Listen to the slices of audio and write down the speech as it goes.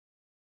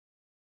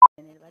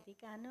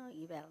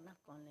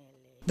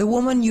The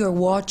woman you are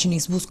watching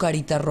is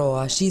Buscarita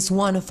Roa. She is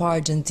one of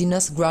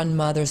Argentina's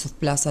grandmothers of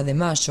Plaza de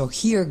Mayo.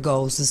 Here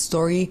goes the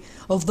story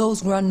of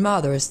those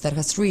grandmothers that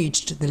has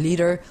reached the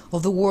leader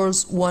of the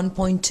world's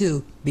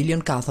 1.2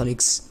 billion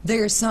Catholics.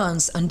 Their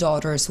sons and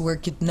daughters were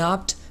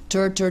kidnapped,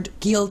 tortured,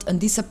 killed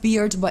and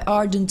disappeared by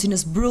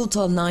Argentina's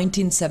brutal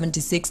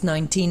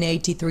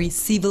 1976-1983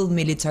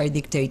 civil-military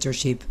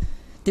dictatorship.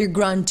 Their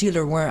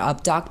grandchildren were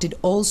abducted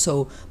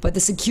also by the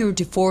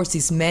security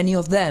forces. Many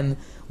of them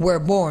were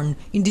born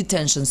in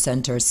detention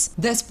centers.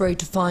 Desperate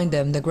to find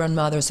them, the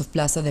grandmothers of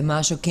Plaza de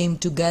Mayo came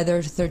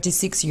together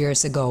 36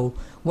 years ago.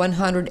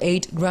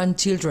 108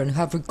 grandchildren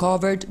have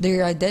recovered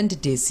their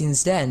identities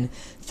since then,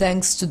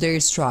 thanks to their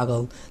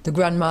struggle. The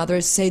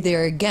grandmothers say they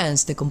are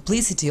against the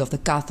complicity of the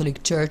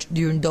Catholic Church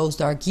during those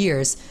dark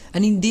years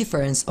and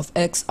indifference of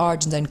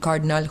ex-Argentine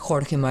Cardinal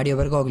Jorge Mario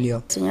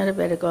Bergoglio.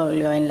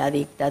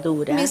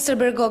 Mr.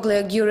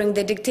 Bergoglio during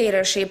the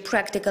dictatorship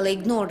practically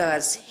ignored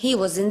us. He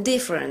was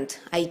indifferent.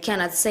 I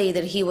cannot say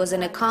that he was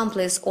an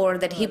accomplice or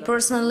that he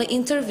personally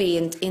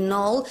intervened in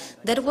all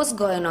that was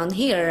going on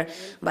here,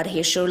 but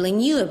he surely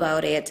knew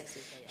about it.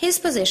 His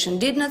position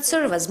did not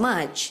serve us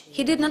much.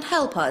 He did not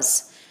help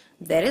us.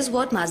 That is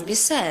what must be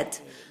said.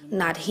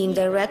 Not him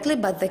directly,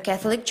 but the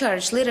Catholic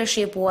Church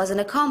leadership was an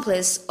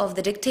accomplice of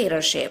the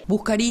dictatorship.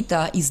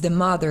 Buscarita is the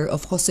mother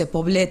of José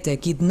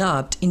Poblete,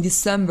 kidnapped in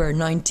December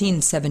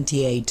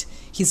 1978.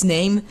 His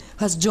name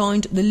has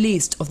joined the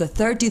list of the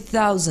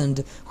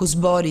 30,000 whose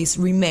bodies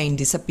remain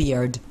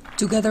disappeared.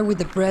 Together with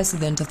the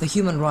president of the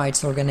human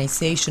rights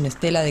organization,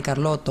 Estela de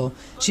Carlotto,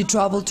 she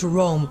traveled to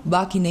Rome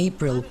back in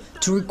April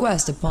to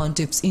request the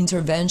pontiff's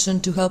intervention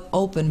to help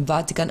open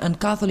Vatican and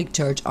Catholic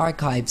Church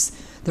archives.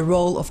 The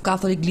role of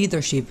Catholic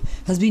leadership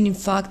has been in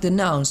fact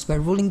denounced by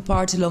ruling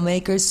party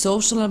lawmakers,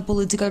 social and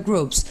political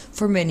groups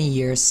for many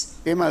years.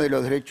 The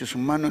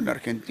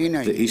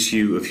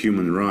issue of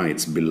human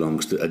rights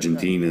belongs to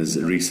Argentina's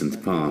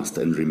recent past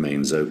and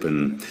remains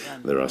open.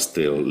 There are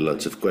still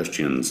lots of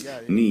questions,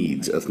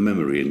 needs of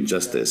memory and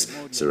justice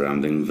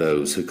surrounding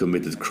those who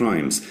committed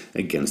crimes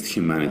against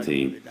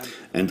humanity.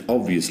 And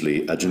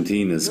obviously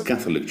Argentina's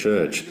Catholic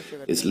Church,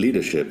 its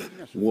leadership,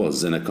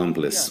 was an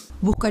accomplice.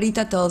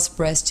 Buscarita tells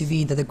Press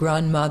TV that the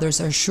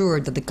grandmothers are sure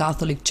that the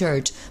Catholic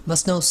Church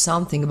must know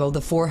something about the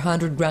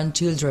 400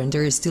 grandchildren they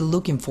are still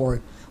looking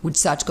for. With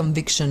such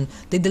conviction,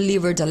 they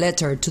delivered a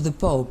letter to the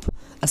Pope.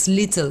 As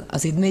little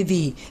as it may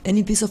be,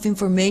 any piece of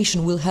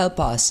information will help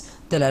us,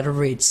 the letter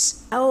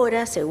reads.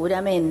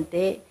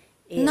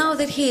 Now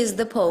that he is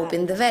the Pope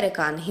in the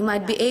Vatican, he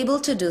might be able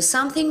to do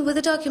something with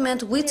the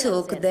document we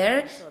took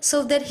there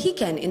so that he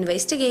can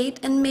investigate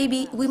and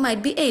maybe we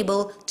might be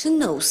able to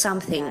know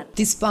something.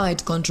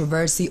 Despite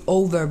controversy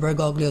over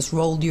Bergoglio's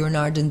role during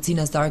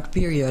Argentina's dark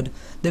period,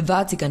 the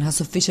Vatican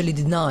has officially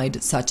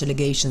denied such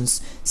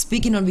allegations.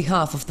 Speaking on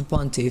behalf of the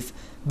Pontiff,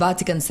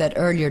 Vatican said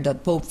earlier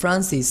that Pope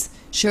Francis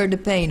shared the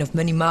pain of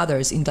many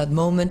mothers in that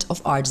moment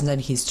of Argentine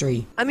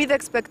history. Amid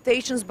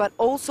expectations but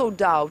also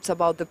doubts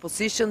about the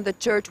position the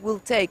Church will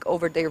take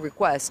over their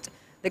request,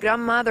 the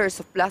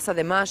grandmothers of Plaza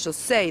de Mayo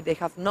say they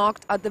have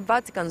knocked at the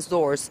Vatican's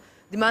doors,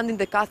 demanding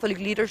the Catholic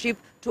leadership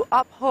to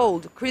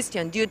uphold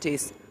Christian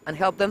duties and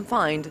help them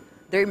find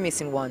their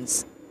missing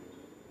ones.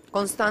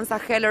 Constanza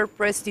Heller,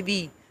 Press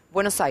TV,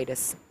 Buenos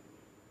Aires.